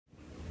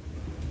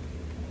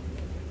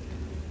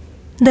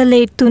The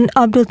late Tun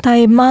Abdul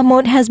Taib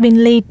Mahmud has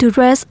been laid to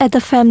rest at the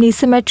family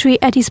cemetery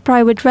at his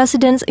private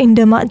residence in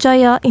Demak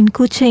Jaya in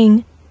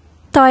Kuching.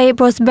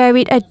 Taib was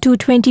buried at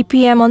 2:20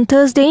 p.m. on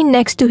Thursday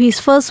next to his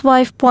first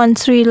wife Puan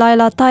Sri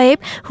Laila Taib,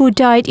 who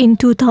died in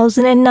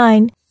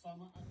 2009.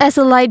 As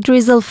a light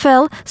drizzle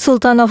fell,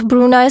 Sultan of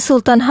Brunei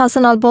Sultan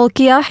Hassan Al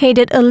Bolkiah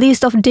headed a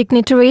list of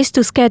dignitaries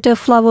to scatter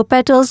flower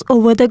petals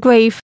over the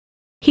grave.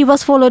 He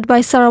was followed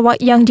by Sarawak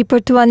Yang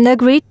di-Pertuan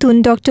Negeri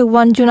Tun Dr.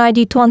 Wan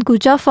Junaidi Tuanku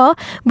Jaafar,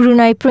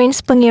 Brunei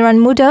Prince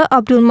Pangeran Muda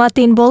Abdul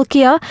Matin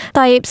Bolkiah,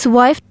 Taib's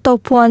wife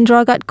Puan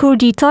Dragat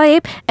Kurdi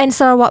Taib, and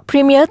Sarawak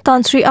Premier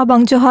Tan Sri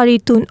Abang Johari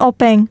Tun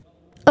Openg.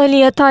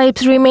 Earlier,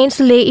 Taib's remains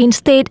lay in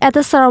state at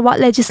the Sarawak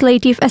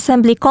Legislative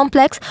Assembly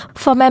complex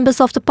for members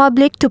of the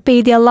public to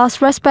pay their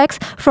last respects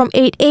from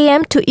 8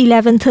 a.m. to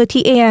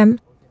 11:30 a.m.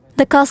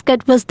 The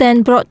casket was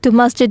then brought to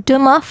Masjid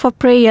Demak for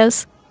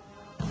prayers.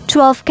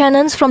 12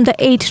 cannons from the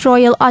 8th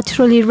Royal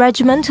Artillery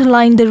Regiment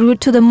lined the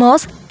route to the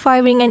mosque,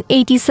 firing an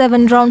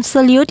 87-round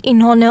salute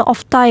in honor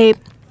of Taib.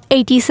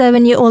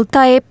 87-year-old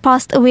Taib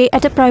passed away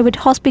at a private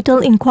hospital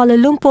in Kuala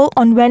Lumpur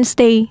on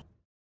Wednesday.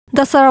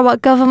 The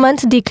Sarawak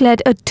government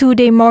declared a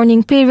 2-day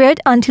mourning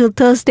period until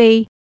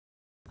Thursday.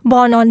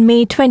 Born on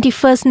May 21,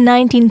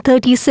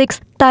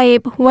 1936,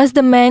 Taib was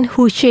the man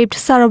who shaped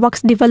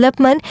Sarawak's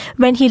development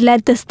when he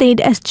led the state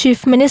as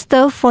Chief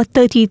Minister for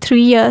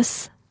 33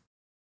 years.